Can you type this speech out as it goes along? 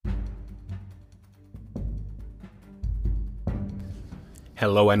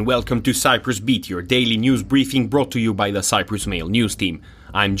Hello and welcome to Cyprus Beat, your daily news briefing brought to you by the Cyprus Mail news team.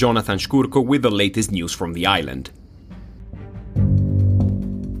 I'm Jonathan Shkurko with the latest news from the island.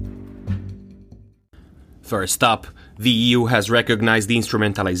 First up, the EU has recognized the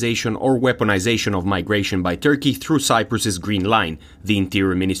instrumentalisation or weaponisation of migration by Turkey through Cyprus's Green Line, the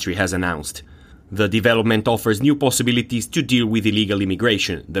Interior Ministry has announced. The development offers new possibilities to deal with illegal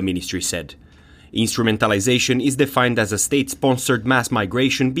immigration, the ministry said. Instrumentalisation is defined as a state-sponsored mass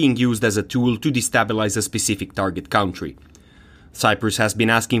migration being used as a tool to destabilize a specific target country. Cyprus has been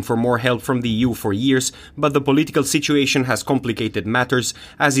asking for more help from the EU for years, but the political situation has complicated matters,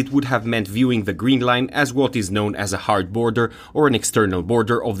 as it would have meant viewing the Green Line as what is known as a hard border or an external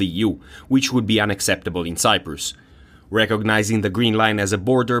border of the EU, which would be unacceptable in Cyprus. Recognizing the Green Line as a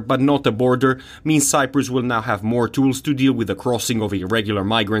border but not a border means Cyprus will now have more tools to deal with the crossing of irregular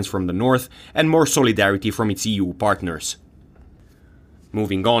migrants from the north and more solidarity from its EU partners.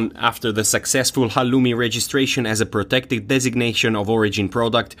 Moving on, after the successful halloumi registration as a protected designation of origin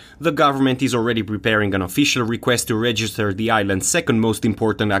product, the government is already preparing an official request to register the island's second most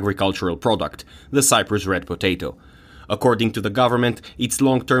important agricultural product, the Cyprus red potato. According to the government, its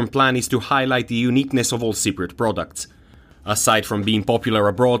long-term plan is to highlight the uniqueness of all Cypriot products. Aside from being popular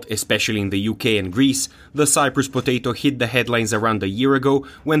abroad, especially in the UK and Greece, the Cyprus potato hit the headlines around a year ago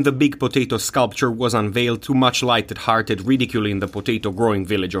when the big potato sculpture was unveiled to much light-hearted ridicule in the potato-growing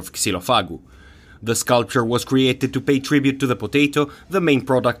village of Xylophagou. The sculpture was created to pay tribute to the potato, the main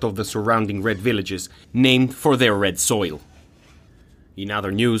product of the surrounding red villages, named for their red soil. In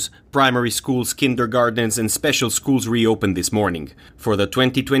other news, primary schools, kindergartens and special schools reopened this morning. For the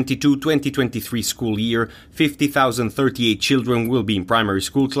 2022-2023 school year, 50,038 children will be in primary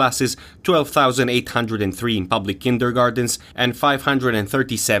school classes, 12,803 in public kindergartens and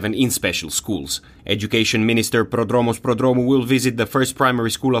 537 in special schools. Education Minister Prodromos Prodromou will visit the first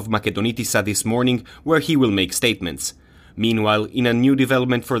primary school of Makedonitissa this morning, where he will make statements. Meanwhile, in a new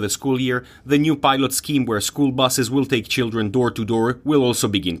development for the school year, the new pilot scheme where school buses will take children door to door will also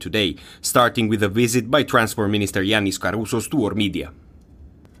begin today, starting with a visit by Transport Minister Yannis Karousos to Ormidia.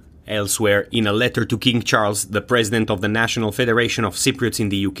 Elsewhere, in a letter to King Charles, the President of the National Federation of Cypriots in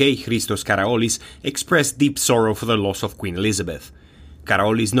the UK, Christos Karaolis, expressed deep sorrow for the loss of Queen Elizabeth.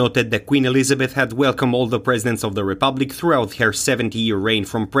 Karaolis noted that Queen Elizabeth had welcomed all the presidents of the Republic throughout her 70-year reign,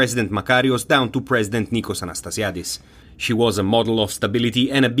 from President Makarios down to President Nicos Anastasiades. She was a model of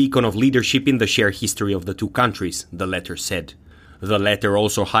stability and a beacon of leadership in the shared history of the two countries, the letter said. The letter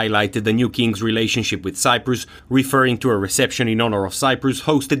also highlighted the new king's relationship with Cyprus, referring to a reception in honor of Cyprus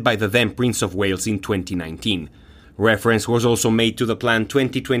hosted by the then Prince of Wales in 2019. Reference was also made to the planned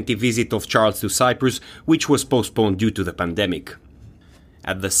 2020 visit of Charles to Cyprus, which was postponed due to the pandemic.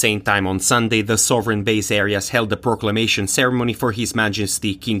 At the same time on Sunday, the sovereign base areas held a proclamation ceremony for His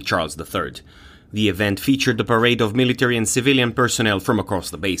Majesty King Charles III. The event featured a parade of military and civilian personnel from across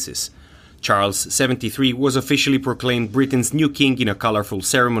the bases. Charles, 73, was officially proclaimed Britain's new king in a colourful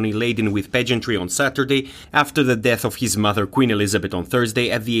ceremony laden with pageantry on Saturday after the death of his mother Queen Elizabeth on Thursday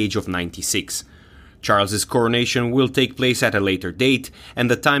at the age of 96. Charles's coronation will take place at a later date,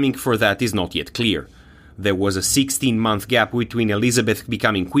 and the timing for that is not yet clear. There was a 16-month gap between Elizabeth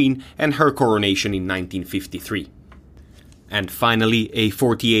becoming queen and her coronation in 1953. And finally, a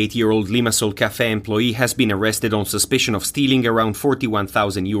 48-year-old Limassol Cafe employee has been arrested on suspicion of stealing around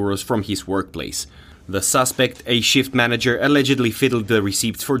 41,000 euros from his workplace. The suspect, a shift manager, allegedly fiddled the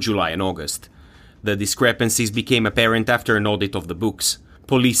receipts for July and August. The discrepancies became apparent after an audit of the books.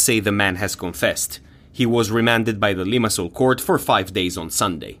 Police say the man has confessed. He was remanded by the Limassol court for 5 days on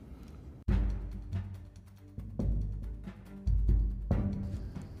Sunday.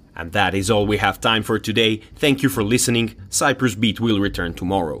 And that is all we have time for today. Thank you for listening. Cyprus Beat will return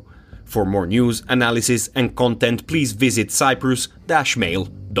tomorrow. For more news, analysis and content, please visit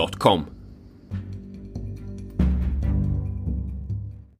cyprus-mail.com.